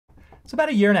So about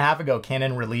a year and a half ago,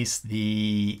 Canon released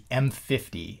the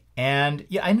M50. And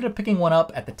yeah, I ended up picking one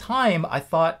up. At the time, I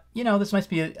thought, you know, this might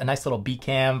be a nice little B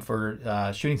cam for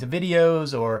shooting some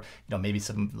videos, or, you know, maybe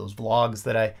some of those vlogs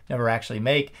that I never actually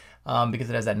make, because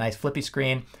it has that nice flippy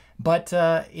screen. But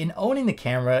in owning the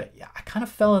camera, I kind of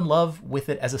fell in love with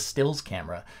it as a stills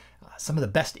camera. Some of the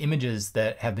best images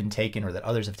that have been taken, or that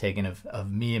others have taken of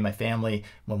me and my family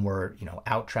when we're, you know,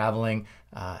 out traveling,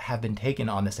 have been taken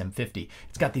on this M50.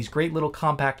 It's got these great little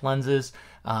compact lenses,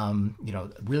 you know,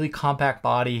 really compact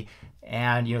body,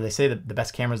 and, you know, they say that the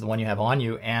best camera is the one you have on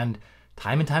you. And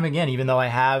time again, even though I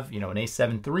have, you know, an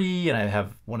A7 III and I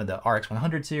have one of the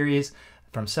RX100 series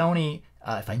from Sony,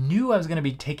 if I knew I was going to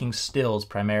be taking stills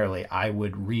primarily, I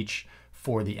would reach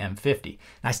for the M50. And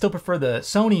I still prefer the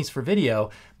Sonys for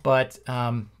video, but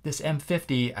this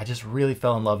M50 I just really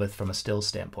fell in love with from a stills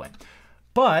standpoint.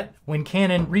 But when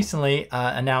Canon recently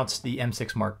announced the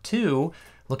M6 Mark II,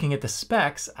 looking at the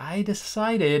specs, I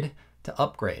decided to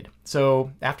upgrade.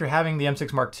 So after having the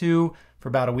M6 Mark II for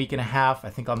about a week and a half, I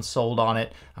think I'm sold on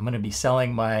it. I'm going to be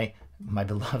selling my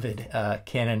beloved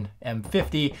Canon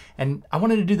M50, and I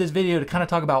wanted to do this video to kind of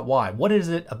talk about why. What is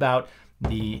it about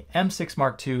the M6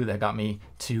 Mark II that got me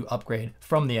to upgrade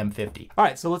from the M50? All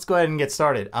right, so let's go ahead and get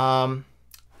started.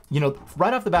 You know,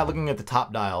 right off the bat, looking at the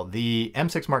top dial, the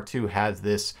M6 Mark II has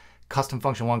this custom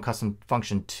function 1, custom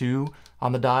function 2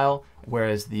 on the dial,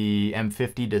 whereas the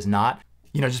M50 does not.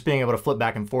 You know, just being able to flip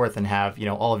back and forth and have, you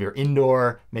know, all of your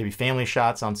indoor, maybe family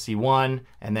shots on C1,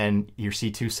 and then your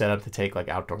C2 set up to take like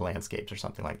outdoor landscapes or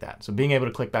something like that. So being able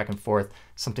to click back and forth,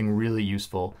 something really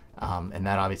useful, and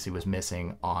that obviously was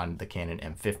missing on the Canon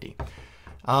M50.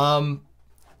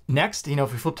 Next, you know,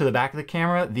 if we flip to the back of the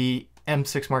camera, the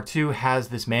M6 Mark II has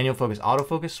this manual focus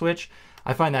autofocus switch.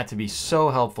 I find that to be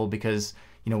so helpful because,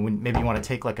 you know, when maybe you want to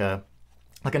take like a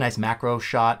nice macro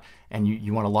shot and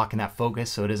you want to lock in that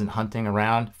focus so it isn't hunting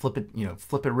around, flip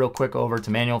it real quick over to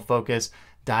manual focus,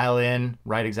 dial in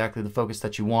right exactly the focus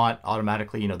that you want.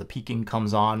 Automatically, you know, the peaking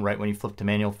comes on right when you flip to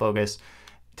manual focus.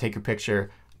 Take your picture,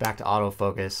 back to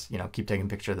autofocus, you know, keep taking a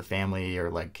picture of the family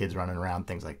or like kids running around,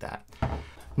 things like that.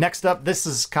 Next up, this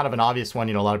is kind of an obvious one.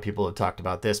 You know, a lot of people have talked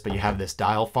about this, but you have this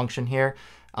dial function here,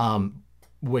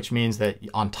 which means that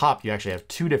on top you actually have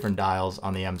 2 different dials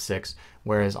on the M6,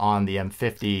 whereas on the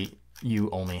M50 you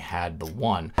only had the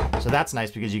one. So that's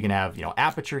nice because you can have, you know,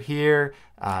 aperture here,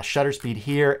 shutter speed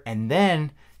here, and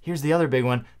then here's the other big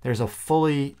one. There's a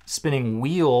fully spinning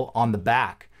wheel on the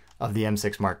back of the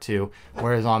M6 Mark II,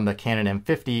 whereas on the Canon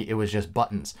M50 it was just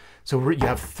buttons. So you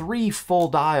have 3 full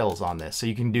dials on this. So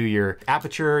you can do your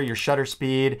aperture, your shutter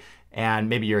speed, and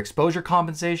maybe your exposure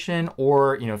compensation,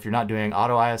 or, you know, if you're not doing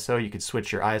auto ISO, you could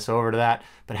switch your ISO over to that.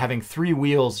 But having 3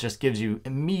 wheels just gives you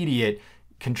immediate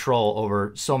control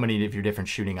over so many of your different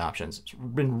shooting options. It's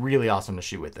been really awesome to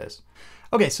shoot with this.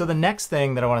 Okay, so the next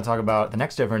thing that I want to talk about, the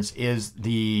next difference is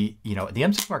the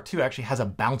M6 Mark II actually has a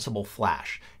bounceable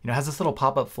flash. You know, it has this little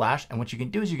pop-up flash, and what you can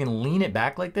do is you can lean it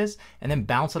back like this and then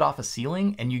bounce it off a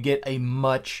ceiling, and you get a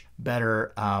much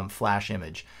better flash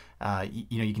image.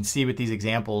 You know, you can see with these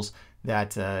examples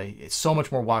that it's so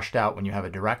much more washed out when you have a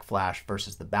direct flash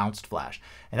versus the bounced flash.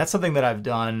 And that's something that I've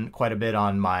done quite a bit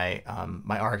on my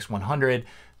my RX100,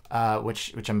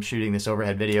 which I'm shooting this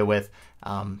overhead video with.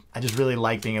 I just really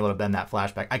like being able to bend that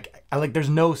flash back. I like, there's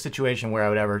no situation where I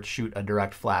would ever shoot a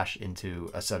direct flash into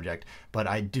a subject, but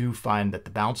I do find that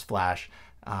the bounce flash,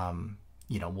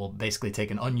 you know, will basically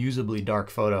take an unusably dark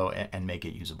photo and make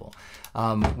it usable.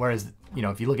 Whereas, you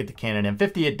know, if you look at the Canon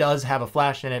M50, it does have a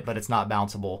flash in it, but it's not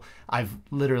bounceable. I've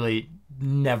literally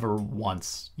never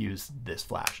once used this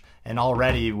flash. And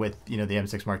already with, you know, the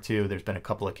M6 Mark II, there's been a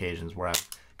couple occasions where I've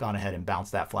gone ahead and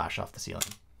bounced that flash off the ceiling.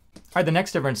 All right, the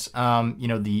next difference, you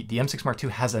know, the M6 Mark II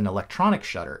has an electronic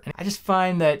shutter. And I just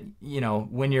find that, you know,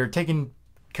 when you're taking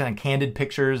kind of candid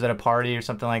pictures at a party or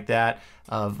something like that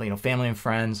of, you know, family and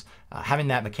friends, having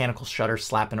that mechanical shutter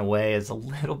slapping away is a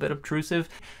little bit obtrusive.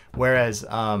 Whereas,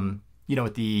 you know,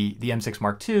 with the M6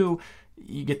 Mark II,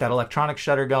 you get that electronic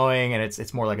shutter going, and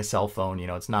it's more like a cell phone. You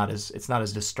know, it's not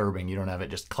as disturbing. You don't have it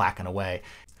just clacking away.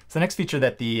 So the next feature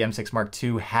that the M6 Mark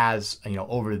II has, you know,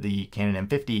 over the Canon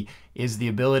M50 is the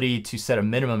ability to set a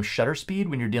minimum shutter speed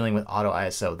when you're dealing with auto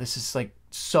ISO. This is like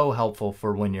so helpful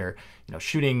for when you're, you know,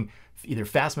 shooting either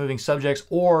fast moving subjects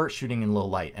or shooting in low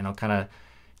light. And I'll kind of,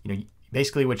 you know,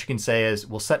 basically what you can say is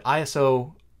we'll set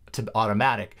ISO to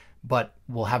automatic, but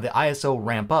we'll have the ISO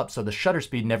ramp up so the shutter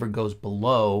speed never goes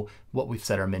below what we've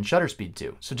set our min shutter speed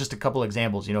to. So just a couple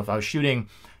examples, you know, if I was shooting,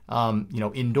 you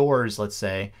know, indoors, let's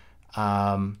say,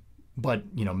 but,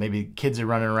 you know, maybe kids are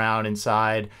running around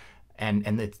inside and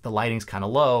the lighting's kind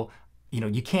of low,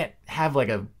 you can't have like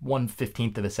a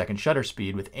 1/15 of a second shutter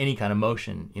speed with any kind of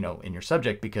motion, in your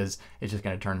subject, because it's just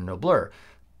going to turn into a blur.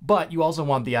 But you also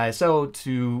want the ISO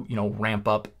to, ramp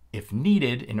up if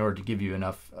needed in order to give you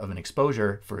enough of an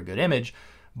exposure for a good image.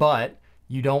 But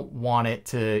you don't want it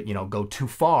to, go too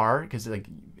far, because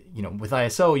with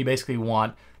ISO, you basically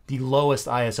want the lowest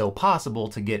ISO possible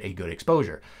to get a good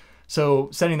exposure. So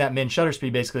setting that min shutter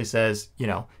speed basically says,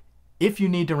 if you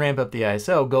need to ramp up the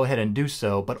ISO, go ahead and do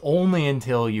so, but only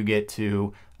until you get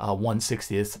to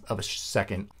 1/60th of a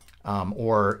second.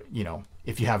 Or,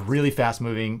 if you have really fast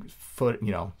moving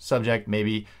subject,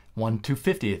 maybe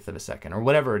 1/250th of a second, or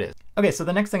whatever it is. Okay, so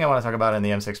the next thing I want to talk about in the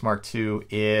M6 Mark II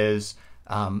is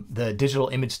the digital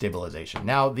image stabilization.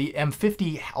 Now, the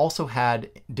M50 also had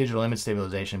digital image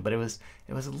stabilization, but it was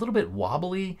a little bit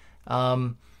wobbly.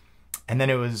 And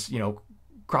then it was,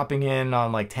 cropping in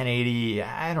on like 1080.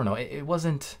 I don't know. It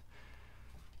wasn't,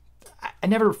 I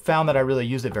never found that I really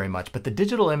used it very much, but the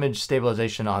digital image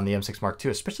stabilization on the M6 Mark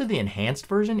II, especially the enhanced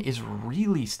version, is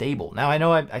really stable. Now, I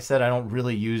know I said I don't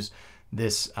really use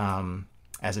this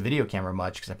as a video camera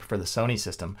much because I prefer the Sony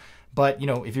system. But,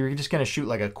 if you're just going to shoot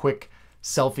like a quick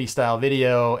selfie style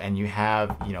video and you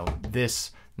have,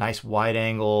 this nice wide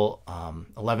angle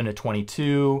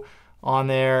 11-22 on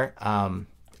there,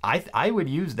 I would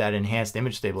use that enhanced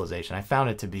image stabilization. I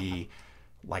found it to be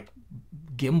like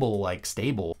gimbal-like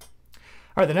stable.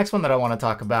 All right, the next one that I want to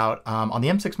talk about, on the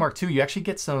M6 Mark II, you actually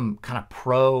get some kind of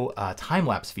pro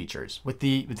time-lapse features. With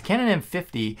the Canon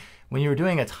M50, when you were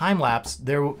doing a time-lapse,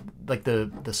 like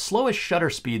the slowest shutter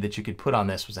speed that you could put on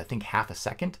this was, I think, 1/2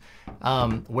 second.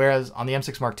 Whereas on the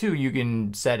M6 Mark II, you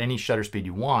can set any shutter speed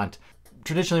you want.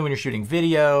 Traditionally, when you're shooting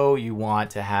video, you want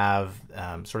to have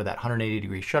sort of that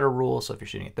 180-degree shutter rule. So if you're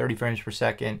shooting at 30 frames per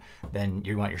second, then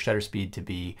you want your shutter speed to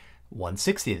be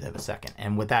 1/60th of a second.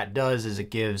 And what that does is it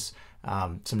gives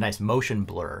some nice motion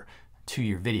blur to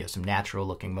your video, some natural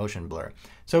looking motion blur.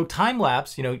 So time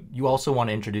lapse, you also want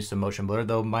to introduce some motion blur,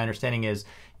 though my understanding is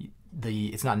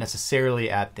it's not necessarily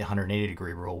at the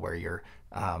 180-degree rule where your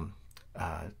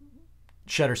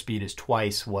shutter speed is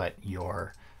twice what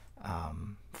your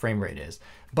frame rate is.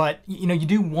 But you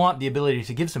do want the ability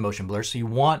to give some motion blur. So you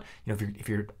want, if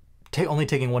you're only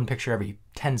taking one picture every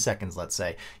 10 seconds, let's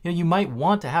say, you might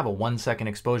want to have a 1-second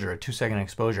exposure, a 2-second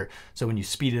exposure. So when you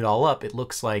speed it all up, it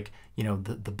looks like,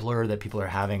 the blur that people are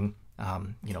having,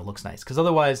 looks nice. Because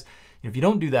otherwise, if you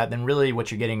don't do that, then really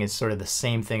what you're getting is sort of the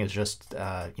same thing as just,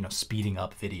 speeding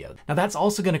up video. Now that's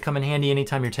also going to come in handy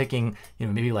anytime you're taking,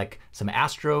 maybe like some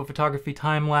astrophotography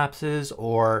time lapses,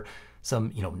 or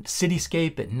some,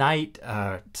 cityscape at night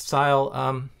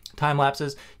style time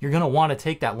lapses. You're going to want to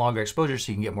take that longer exposure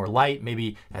so you can get more light.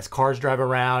 Maybe as cars drive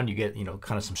around, you get,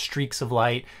 kind of some streaks of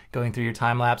light going through your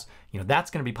time lapse.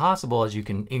 That's going to be possible as you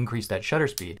can increase that shutter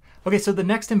speed. Okay, so the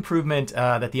next improvement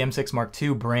that the M6 Mark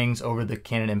II brings over the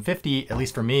Canon M50, at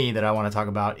least for me, that I want to talk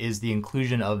about is the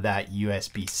inclusion of that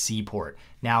USB-C port.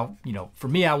 Now, for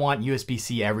me, I want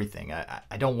USB-C everything.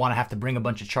 I don't want to have to bring a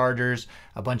bunch of chargers,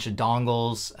 a bunch of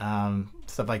dongles,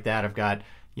 stuff like that. I've got,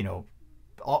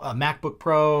 a MacBook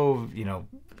Pro,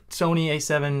 Sony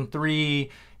a7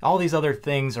 III, all these other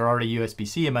things are already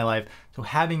USB-C in my life. So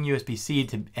having USB-C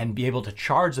and be able to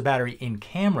charge the battery in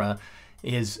camera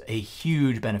is a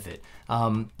huge benefit.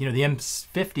 The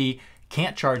M50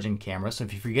 can't charge in camera, so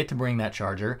if you forget to bring that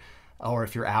charger, or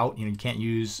if you're out, you can't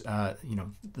use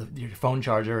your phone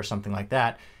charger or something like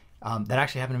that. That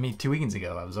actually happened to me 2 weekends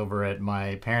ago. I was over at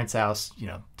my parents' house,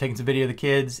 taking some video of the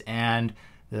kids, and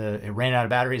it ran out of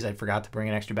batteries. I forgot to bring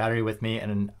an extra battery with me,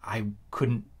 and I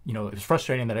couldn't, it was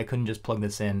frustrating that I couldn't just plug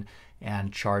this in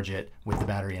and charge it with the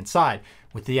battery inside.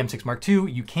 With the M6 Mark II,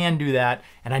 you can do that.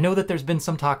 And I know that there's been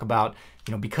some talk about,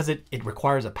 because it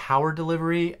requires a power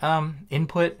delivery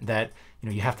input, that,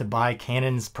 you have to buy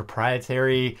Canon's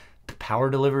proprietary power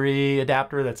delivery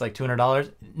adapter that's like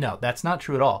 $200. No, that's not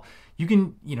true at all. You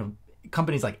can,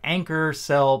 companies like Anker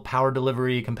sell power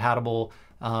delivery compatible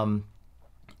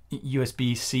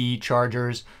USB-C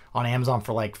chargers on Amazon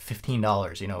for like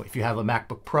 $15. If you have a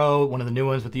MacBook Pro, one of the new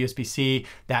ones with the USB-C,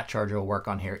 that charger will work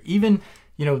on here. Even,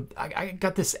 I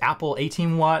got this Apple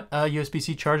 18-watt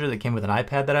USB-C charger that came with an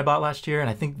iPad that I bought last year, and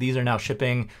I think these are now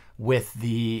shipping with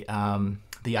the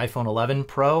iPhone 11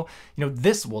 Pro.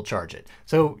 This will charge it.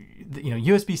 So,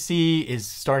 USB-C is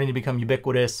starting to become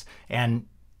ubiquitous, and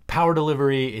power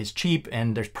delivery is cheap,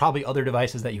 and there's probably other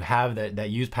devices that you have that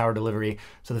use power delivery.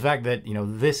 So the fact that,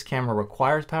 this camera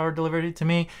requires power delivery, to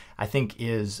me, I think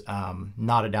is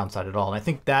not a downside at all. And I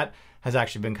think that has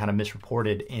actually been kind of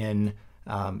misreported in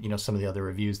you know, some of the other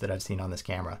reviews that I've seen on this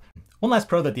camera. One last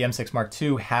pro that the M6 Mark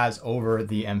II has over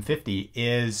the M50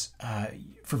 is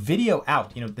for video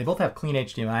out. You know, they both have clean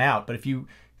HDMI out, but if you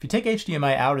take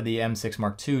HDMI out of the M6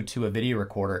 Mark II to a video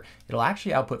recorder, it'll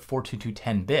actually output 422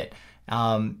 10-bit.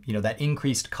 You know, that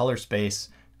increased color space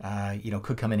you know,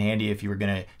 could come in handy if you were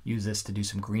going to use this to do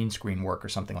some green screen work or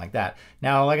something like that.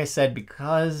 Now, like I said,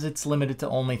 because it's limited to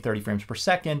only 30 frames per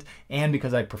second, and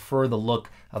because I prefer the look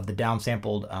of the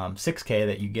downsampled 6K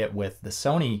that you get with the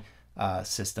Sony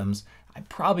systems, I'm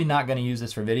probably not going to use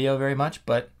this for video very much,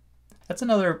 but that's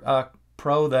another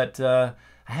pro that I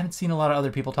haven't seen a lot of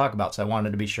other people talk about, so I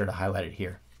wanted to be sure to highlight it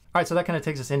here. All right, so that kind of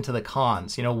takes us into the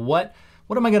cons. You know, what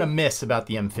am I going to miss about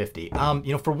the M50?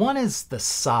 You know, for one is the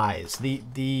size. The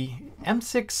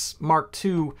M6 Mark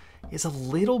II is a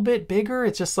little bit bigger.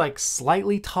 It's just like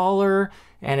slightly taller,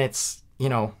 and it's, you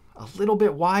know, a little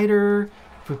bit wider.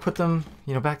 If we put them,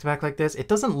 you know, back to back like this, it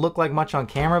doesn't look like much on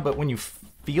camera, but when you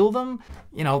feel them,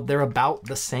 you know, they're about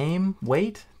the same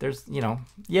weight. There's, you know,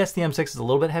 yes, the M6 is a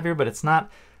little bit heavier, but it's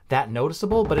not that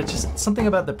noticeable, but it's just something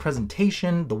about the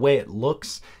presentation, the way it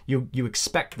looks. You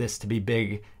expect this to be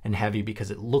big and heavy because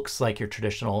it looks like your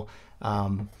traditional,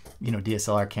 you know,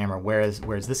 DSLR camera, whereas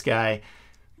this guy,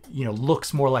 you know,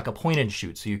 looks more like a point and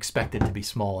shoot, so you expect it to be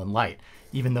small and light,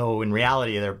 even though in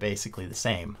reality they're basically the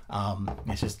same.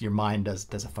 It's just your mind does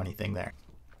a funny thing there.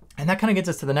 And that kind of gets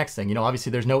us to the next thing. You know, obviously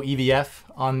there's no EVF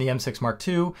on the M6 Mark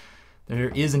II. There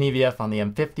is an EVF on the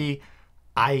M50.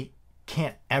 I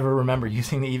can't ever remember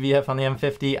using the EVF on the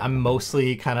M50. I'm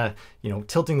mostly kind of, you know,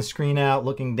 tilting the screen out,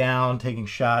 looking down, taking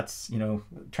shots, you know,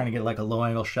 trying to get like a low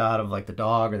angle shot of like the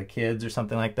dog or the kids or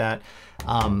something like that.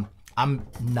 I'm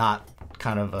not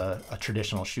kind of a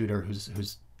traditional shooter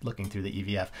who's looking through the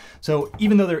EVF. So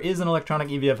even though there is an electronic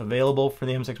EVF available for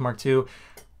the M6 Mark II,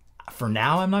 for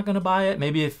now I'm not going to buy it.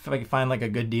 Maybe if I can find like a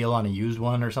good deal on a used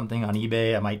one or something on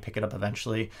eBay, I might pick it up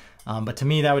eventually. But to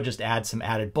me, that would just add some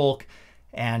added bulk.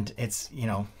 And it's, you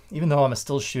know, even though I'm a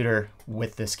still shooter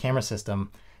with this camera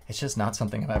system, it's just not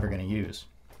something I'm ever going to use.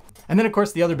 And then of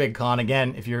course the other big con,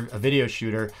 again, if you're a video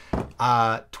shooter,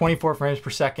 24 frames per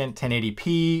second,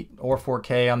 1080p or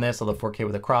 4K on this, although 4K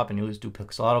with a crop and you lose dual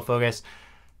pixel autofocus,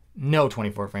 no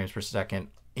 24 frames per second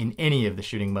in any of the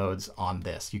shooting modes on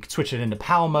this. You could switch it into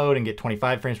PAL mode and get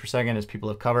 25 frames per second, as people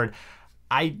have covered.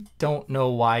 I don't know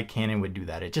why Canon would do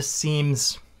that. It just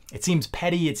seems, it seems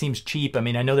petty, it seems cheap. I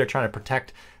mean, I know they're trying to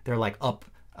protect their like up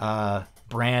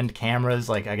brand cameras,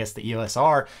 like I guess the EOS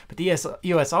R, but the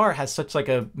EOS R has such like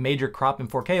a major crop in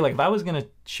 4K. Like if I was gonna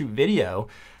shoot video,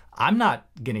 I'm not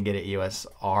gonna get an EOS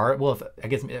R. Well, I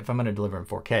guess if I'm gonna deliver in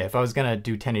 4K, if I was gonna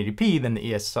do 1080p, then the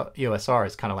EOS R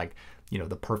is kind of like, you know,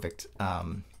 the perfect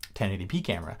 1080p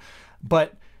camera.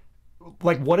 But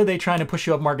like, what are they trying to push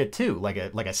you up market to? Like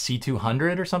a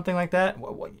C200 or something like that?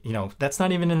 You know, that's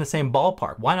not even in the same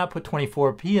ballpark. Why not put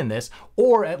 24p in this,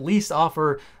 or at least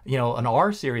offer, you know, an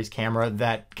R series camera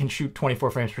that can shoot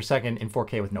 24 frames per second in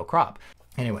 4K with no crop?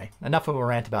 Anyway, enough of a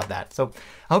rant about that. So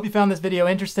I hope you found this video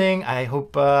interesting. I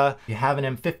hope you have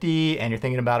an M50 and you're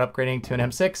thinking about upgrading to an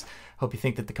M6. Hope you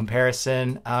think that the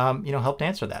comparison, you know, helped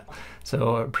answer that.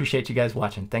 So appreciate you guys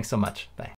watching. Thanks so much. Bye.